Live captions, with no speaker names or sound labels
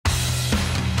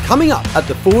Coming up at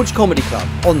the Forge Comedy Club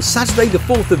on Saturday the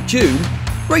 4th of June,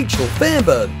 Rachel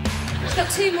Fairburn. She's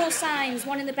got 2 more signs,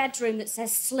 one in the bedroom that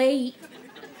says sleep,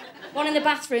 one in the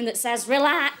bathroom that says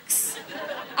relax.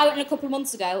 I went in a couple of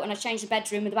months ago and I changed the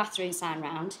bedroom and the bathroom sign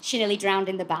round. She nearly drowned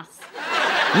in the bath.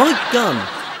 Mike Gunn.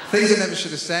 Things I never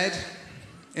should have said,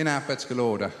 in alphabetical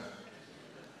order.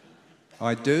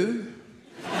 I do.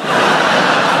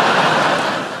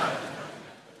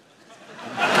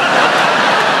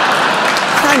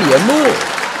 Thanyia Moore.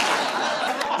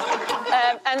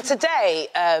 And today,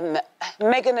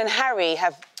 Meghan and Harry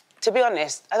have, to be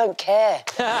honest, I don't care.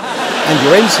 And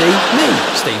your MC, me,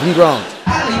 Stephen Grant.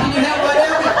 Ali, can you help right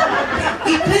now?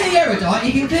 He's clearly erudite,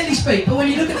 he can clearly speak, but when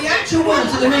you look at the actual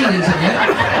words of the meanings of it,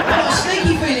 I've got a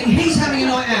sneaky feeling he's having a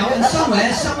night out and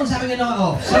somewhere someone's having a night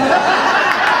off. So...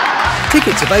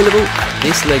 Tickets available at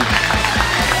this link.